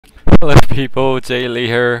Hello people, JayLee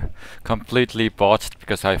here. Completely botched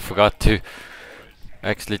because I forgot to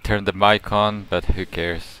actually turn the mic on, but who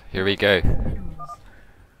cares? Here we go.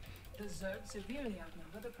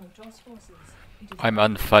 I'm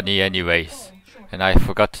unfunny anyways, and I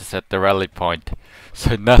forgot to set the rally point,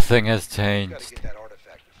 so nothing has changed.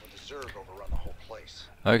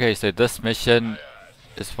 Okay, so this mission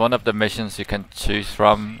is one of the missions you can choose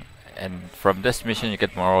from, and from this mission you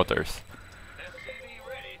get more orders.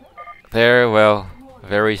 They're, well,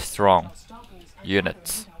 very strong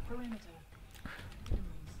units.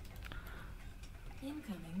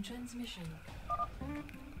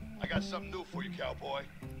 I got something new for you, cowboy.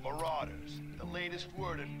 Marauders. The latest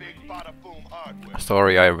word in big bada boom hardware.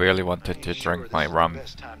 Sorry, I really wanted to drink my rum.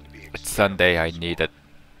 It's Sunday, I need it.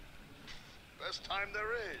 Best time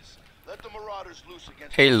there is. Let the marauders loose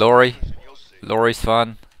against. Hey Lori. Lori's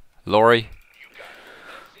fun. Lori.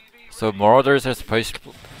 So marauders are supposed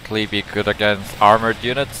to be good against armored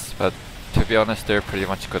units, but to be honest they're pretty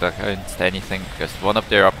much good against anything, because one of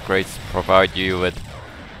their upgrades provide you with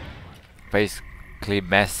basically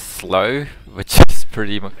mass slow, which is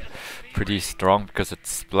pretty strong because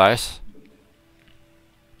it's splash.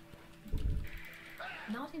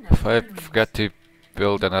 If I forget to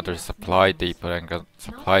build another supply depot and got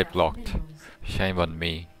supply blocked, shame on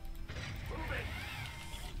me.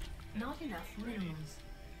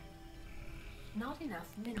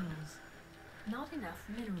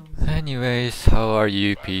 Anyways, how are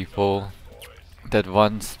you people? That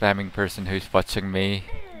one spamming person who's watching me,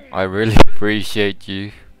 I really appreciate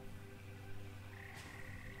you.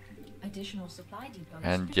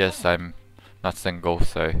 And yes, I'm not single,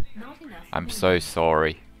 so I'm so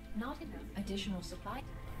sorry.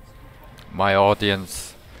 My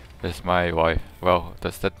audience is my wife. Well,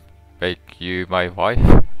 does that make you my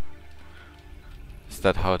wife? Is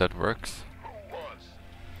that how that works?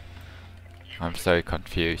 I'm so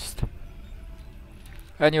confused.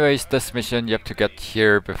 Anyways, this mission you have to get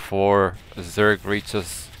here before Zerg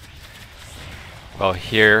reaches, well,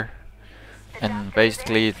 here. And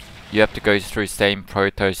basically you have to go through same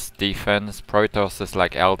Protoss defense. Protoss is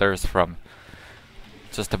like elders from...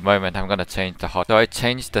 Just a moment, I'm gonna change the hot. So I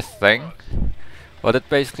changed the thing. What it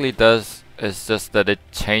basically does is just that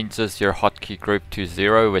it changes your hotkey group to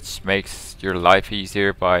 0, which makes your life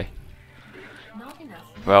easier by...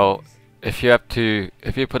 Well, if you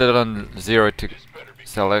put it on 0 to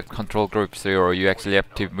select control group 0, you actually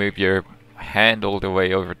have to move your hand all the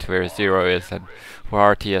way over to where 0 is, and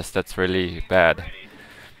for RTS that's really bad.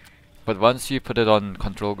 But once you put it on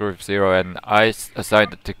control group 0, and I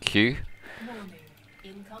assigned it to Q,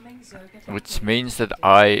 which means that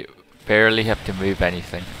I barely have to move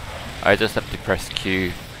anything. I just have to press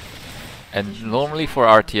Q. And normally for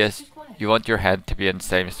RTS you want your hand to be in the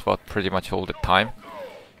same spot pretty much all the time,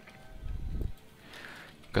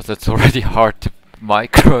 because it's already hard to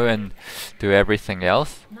micro and do everything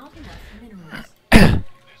else.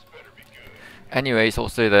 Anyways,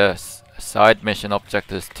 also the side mission object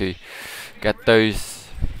is to get those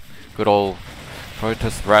good old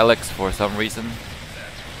Protoss relics for some reason.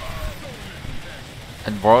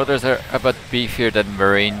 And Marauders are a bit beefier than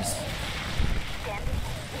Marines,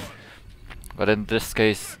 but in this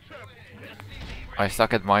case I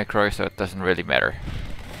suck at micro, so it doesn't really matter.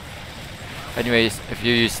 Anyways, if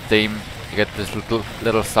you use Steam, you get this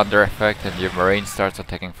little thunder effect, and your Marine starts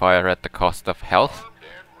taking fire at the cost of health.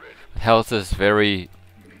 Health is very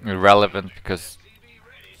irrelevant because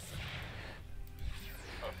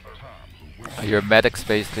your medics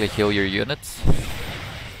basically heal your units.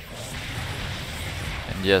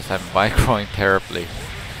 And yes, I'm microing terribly.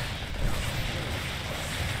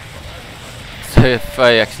 So if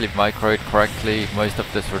I actually microed correctly, most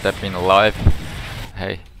of this would have been alive.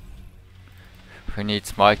 Hey. Who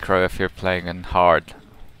needs micro if you're playing in hard?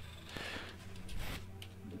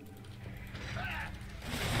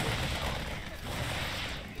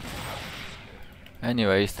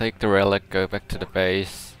 Anyways, take the relic, go back to the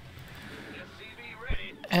base.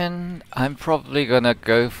 And I'm probably gonna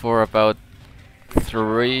go for about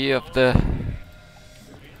 3 of the...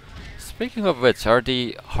 Speaking of which, are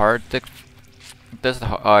the hard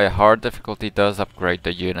hard difficulty does upgrade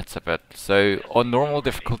the units a bit. So on normal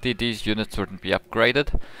difficulty these units wouldn't be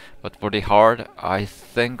upgraded, but for the hard I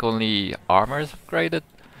think only armor is upgraded.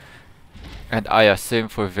 And I assume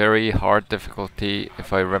for very hard difficulty,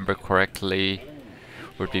 if I remember correctly,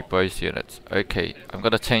 would be both units. Okay, I'm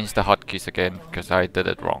gonna change the hotkeys again because I did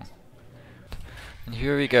it wrong. And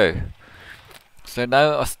here we go. So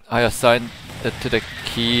now I assign it to the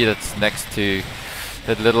key that's next to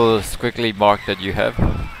that little squiggly mark that you have.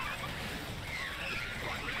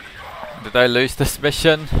 Did I lose this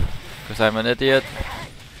mission? because I'm an idiot.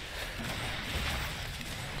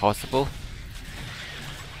 Possible.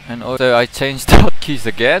 And also I changed hotkeys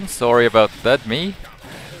again, sorry about that, me.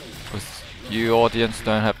 Because you audience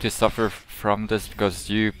don't have to suffer from this because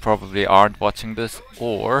you probably aren't watching this,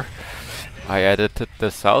 or I edited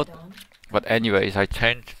this out. But anyways, I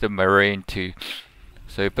changed the marine to...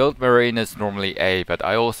 So build marine is normally A, but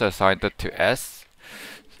I also assigned it to S.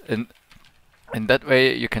 In that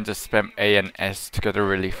way you can just spam A and S together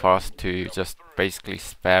really fast to just basically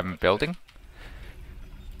spam building.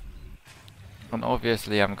 And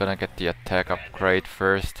obviously I'm gonna get the attack upgrade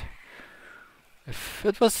first. If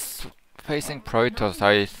it was facing Protoss,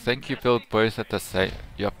 I think you build both at the same,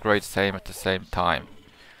 you upgrade same at the same time.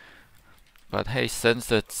 But hey,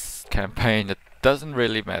 since it's campaign, it doesn't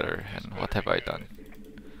really matter. And what have I done?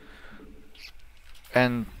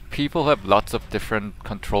 And people have lots of different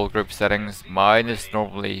control group settings. Mine is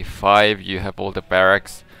normally 5, you have all the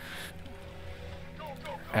barracks.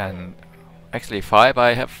 And actually 5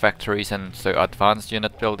 I have factories and so advanced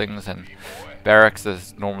unit buildings, and barracks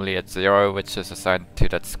is normally at 0, which is assigned to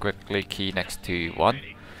that squiggly key next to 1.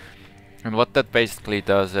 And what that basically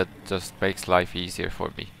does, it just makes life easier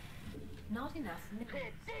for me. Not enough.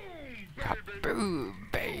 Kaboom,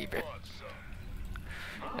 baby!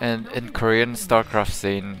 And in Korean Starcraft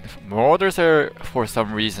scene, marauders are for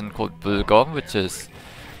some reason called bulgom, which is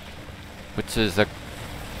a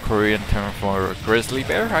Korean term for grizzly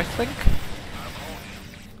bear, I think.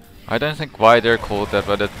 I don't think why they're called that,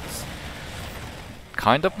 but it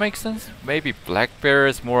kind of makes sense. Maybe black bear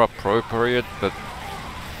is more appropriate, but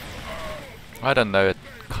I don't know, it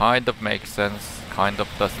kind of makes sense, kind of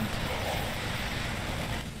doesn't.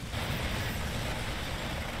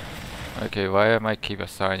 Okay, why am I keep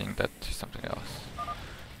assigning that to something else?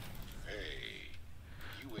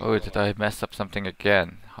 Oh, did I mess up something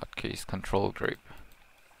again? Hotkeys, control group.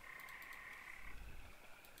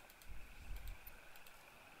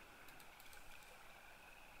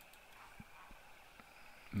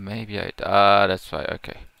 Maybe that's right,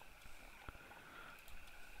 okay.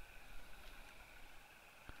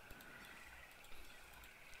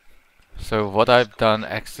 So what I've done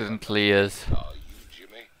accidentally is...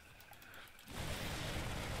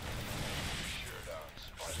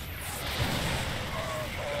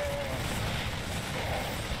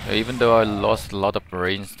 Even though I lost a lot of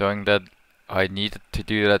marines doing that, I needed to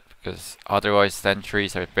do that because otherwise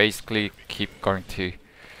sentries are basically keep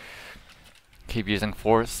using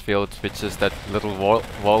force fields, which is that little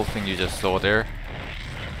wall thing you just saw there.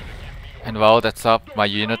 And while that's up, my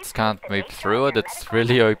units can't move through it. It's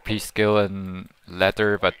really OP skill in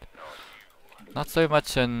leather, but not so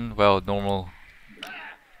much in, well, normal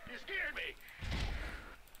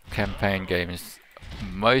campaign games.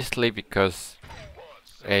 Mostly because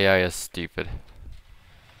AI is stupid.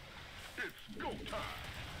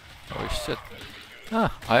 Oh shit.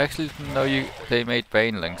 Ah, I actually didn't know they made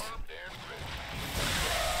banelings.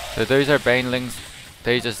 So those are banelings.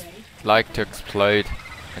 They just like to explode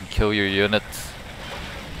and kill your units.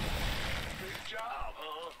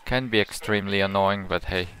 Can be extremely annoying, but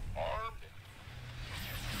hey.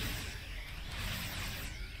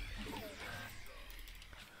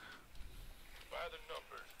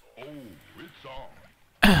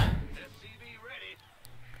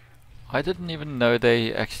 I didn't even know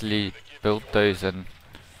they actually built those in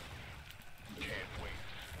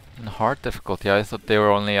hard difficulty. I thought they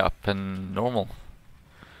were only up in normal.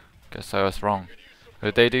 Guess I was wrong.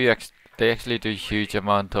 But they actually do huge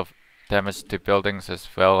amount of damage to buildings as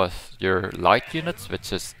well as your light units,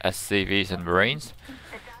 which is SCVs and Marines.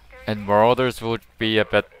 And Marauders would be a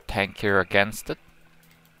bit tankier against it.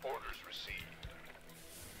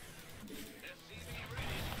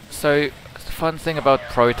 So, the fun thing about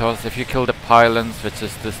Protoss, if you kill the pylons, which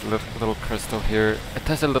is this little crystal here, it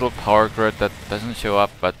has a little power grid that doesn't show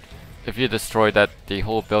up, but if you destroy that, the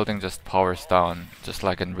whole building just powers down, just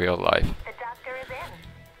like in real life.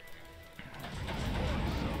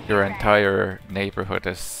 Your entire neighborhood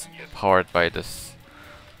is powered by this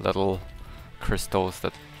little crystals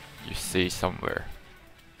that you see somewhere.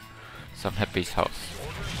 Some hippie's house.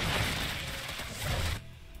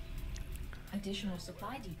 Additional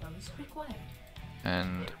supply depots required.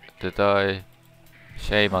 And did I?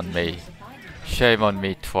 Shame on me. Shame on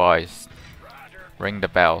me twice. Ring the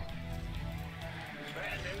bell.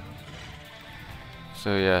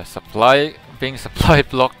 So yeah, being supply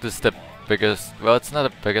blocked is the biggest, well, it's not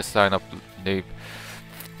the biggest sign of noob.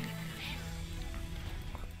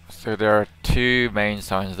 So there are two main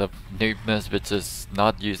signs of noobness, which is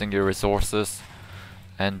not using your resources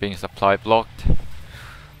and being supply blocked.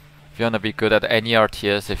 If you wanna be good at any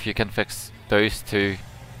RTS, if you can fix those two,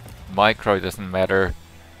 micro doesn't matter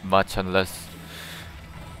much unless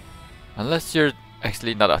you're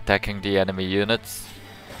actually not attacking the enemy units.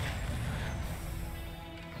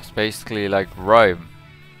 It's basically like Rome.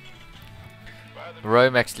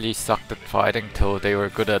 Rome actually sucked at fighting till they were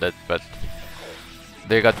good at it, but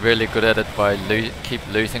they got really good at it by keep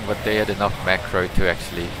losing, but they had enough macro to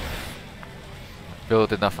actually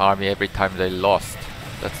build enough army every time they lost.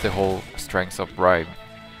 That's the whole strength of Rome.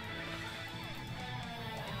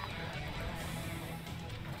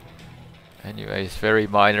 Anyways, very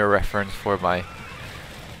minor reference for my...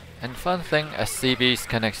 And fun thing, SCBs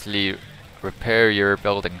can actually repair your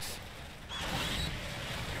buildings.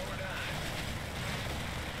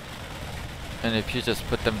 And if you just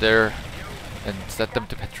put them there and set them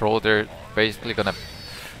to patrol, they're basically gonna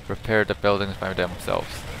repair the buildings by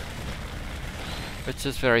themselves. Which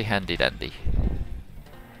is very handy dandy.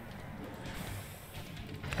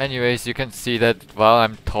 Anyways, you can see that while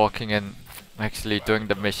I'm talking and actually doing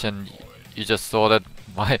the mission, you just saw that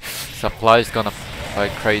my supply is gonna by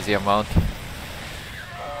a crazy amount.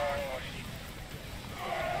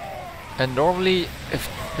 And normally,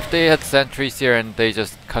 if they had sentries here and they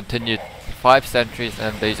just continued 5 sentries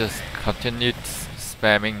and they just continued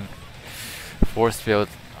spamming force field,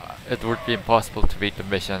 it would be impossible to beat the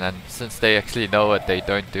mission. And since they actually know it, they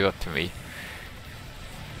don't do it to me.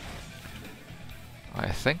 I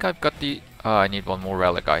think I've got the... I need one more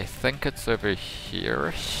relic. I think it's over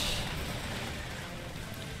here.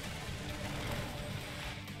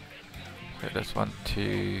 So there's 1,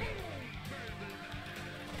 2...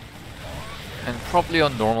 And probably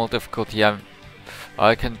on normal difficulty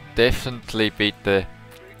I can definitely beat the...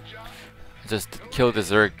 Just kill the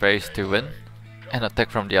Zerg base to win and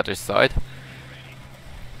attack from the other side.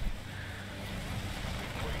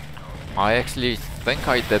 I actually think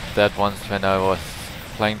I did that once when I was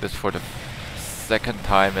playing this for the second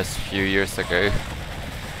time a few years ago.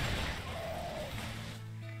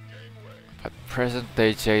 But present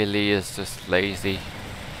day JayLee is just lazy.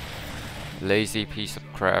 Lazy piece of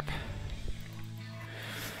crap.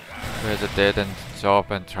 Who has a dead end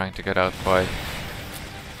job and trying to get out by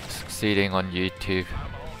succeeding on YouTube.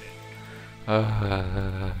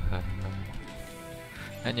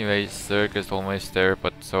 Anyways, Zerg is almost there,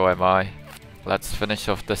 but so am I. Let's finish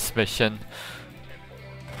off this mission.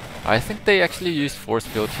 I think they actually used force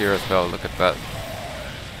field here as well, look at that.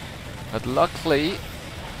 But luckily,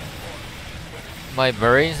 my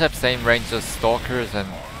Marines have same range as Stalkers, and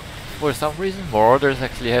for some reason Marauders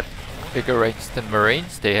actually have bigger range than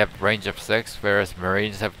Marines. They have range of 6, whereas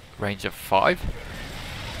Marines have range of 5.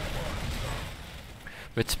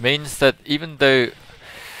 Which means that even though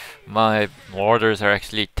my Marauders are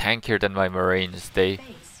actually tankier than my Marines, they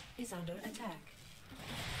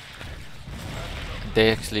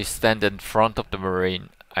actually stand in front of the Marine,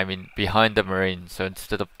 I mean behind the Marine, so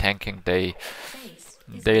instead of tanking they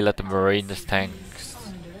let the Marines tank,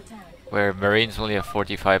 where Marines only have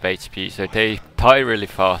 45 HP, so they die really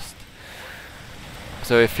fast.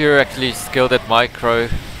 So if you're actually skilled at micro,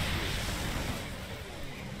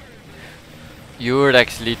 you would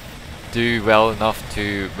actually do well enough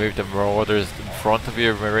to move the Marauders in front of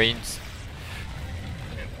your Marines.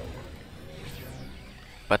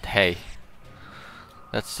 But hey,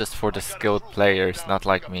 that's just for the skilled players, not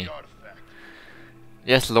like me.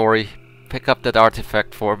 Yes, Lori, pick up that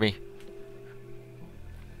artifact for me.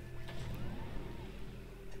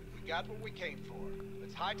 We got what we came for.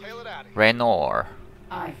 Let's hightail it out of here. Renor.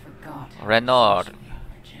 I forgot. Renor.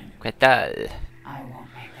 ¿Qué tal? I won't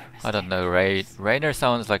make that mistake. I don't know, Rainer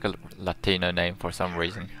sounds like a Latino name for some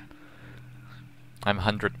reason. I'm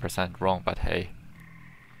 100% wrong, but hey.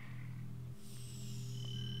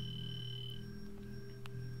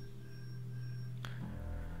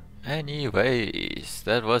 Anyways,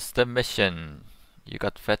 that was the mission. You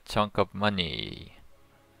got fat chunk of money.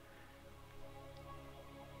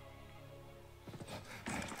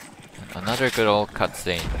 And another good old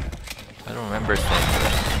cutscene. I don't remember seeing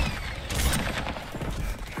that.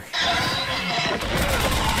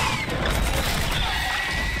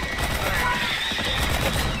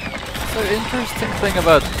 So interesting thing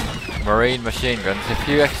about Marine machine guns, if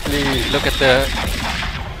you actually look at the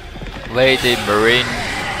way the Marine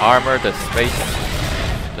armor, the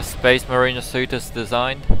space Marine suit is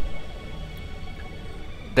designed,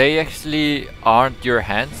 they actually aren't your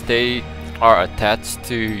hands, they are attached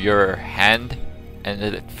to your hand, and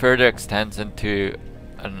it further extends into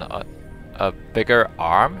a bigger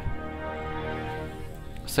arm.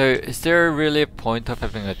 So is there really a point of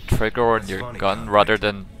having a trigger on your gun rather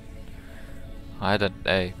than... I don't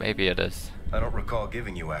know, maybe it is. I don't recall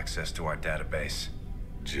giving you access to our database.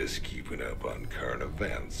 Just keeping up on current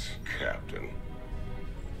events, Captain.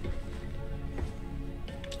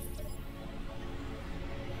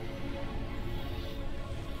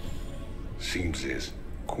 Seems this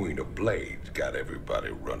Queen of Blades got everybody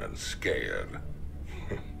running scared.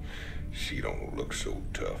 She don't look so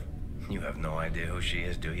tough. You have no idea who she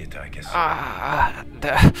is, do you, Tychus? Ah, the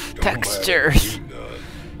Don't textures. matter to me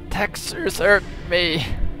none. Textures hurt me.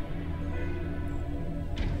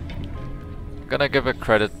 Gonna give it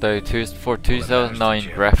credit though, for 2009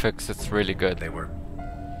 graphics, it's really good. They were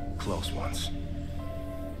close ones.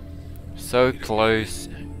 So close.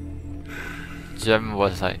 Jim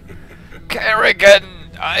was like, Kerrigan,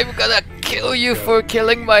 I'm gonna kill you for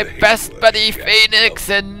killing my best buddy Phoenix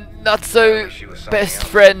and not so best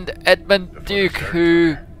friend Edmund Duke,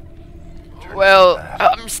 who, well,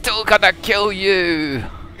 I'm still gonna kill you.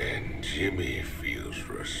 And Jimmy feels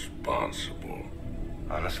responsible.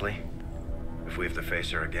 Honestly, if we have to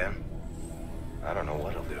face her again, I don't know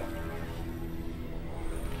what he'll do.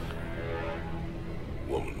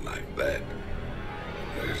 Woman like that,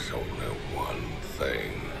 there's only one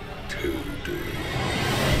thing to do.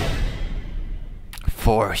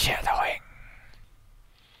 Foreshadowing.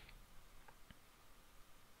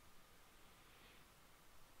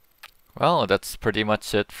 Well, that's pretty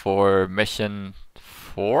much it for mission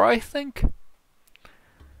 4, I think.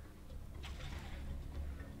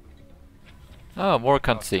 Oh, more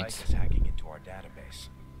cutscenes. Hacking into our database,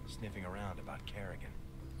 sniffing around about Kerrigan.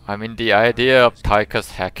 I mean, the idea of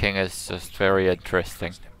Tychus hacking is just very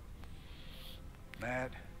interesting.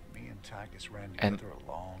 Matt, me and Tychus ran And together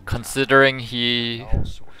a long time. considering he All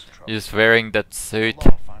sorts of trouble. is wearing that suit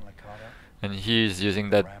Law finally caught up. and he's using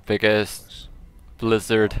that Rapid biggest progress.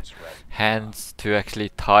 blizzard It's ready. hands to actually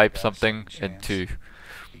type something into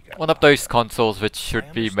He got one of locked those up. consoles which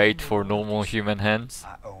should be made for normal human hands,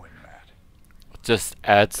 I owe him, Matt. just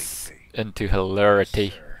adds into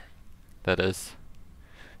hilarity. Sir. That is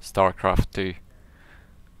StarCraft II.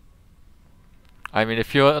 I mean,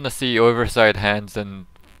 if you want to see oversized hands and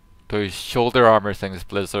those shoulder armor things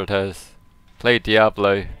Blizzard has, play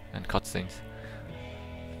Diablo and cutscenes.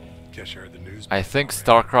 Guess you heard the news. I think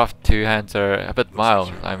StarCraft II hands are a bit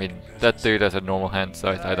mild. I mean, that dude has a normal hand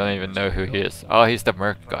size. I don't even know who he is. Oh, he's the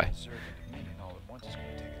merc guy. All at once is going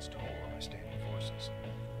to take its toll on my stable forces.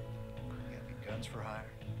 You got any guns for hire?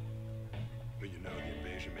 But you know the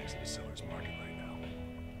invasion makes it a seller's market right now.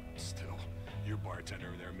 Still, your bartender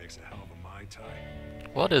over there makes a hell of a Mai Tai.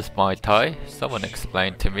 What is Mai Tai? Someone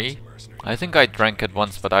explained to me. I think I drank it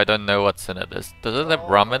once, but I don't know what's in it. Does it have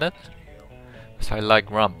rum in it? Because I like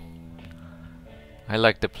rum. I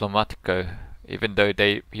like Diplomatico, even though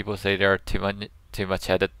people say there are too much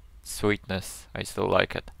added sweetness. I still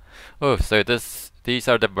like it. Oh, so these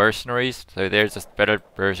are the mercenaries. So they're just better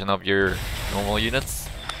version of your normal units.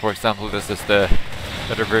 For example, this is the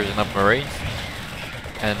better version of Marines.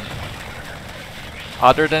 And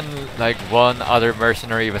other than like one other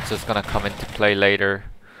mercenary which is gonna come into play later,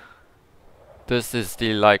 this is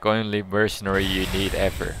the like only mercenary you need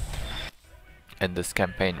ever in this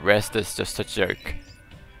campaign. Rest is just a joke.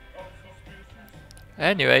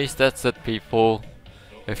 Anyways, that's it, people.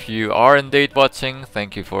 If you are indeed watching,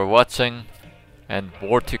 thank you for watching, and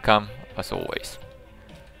more to come as always.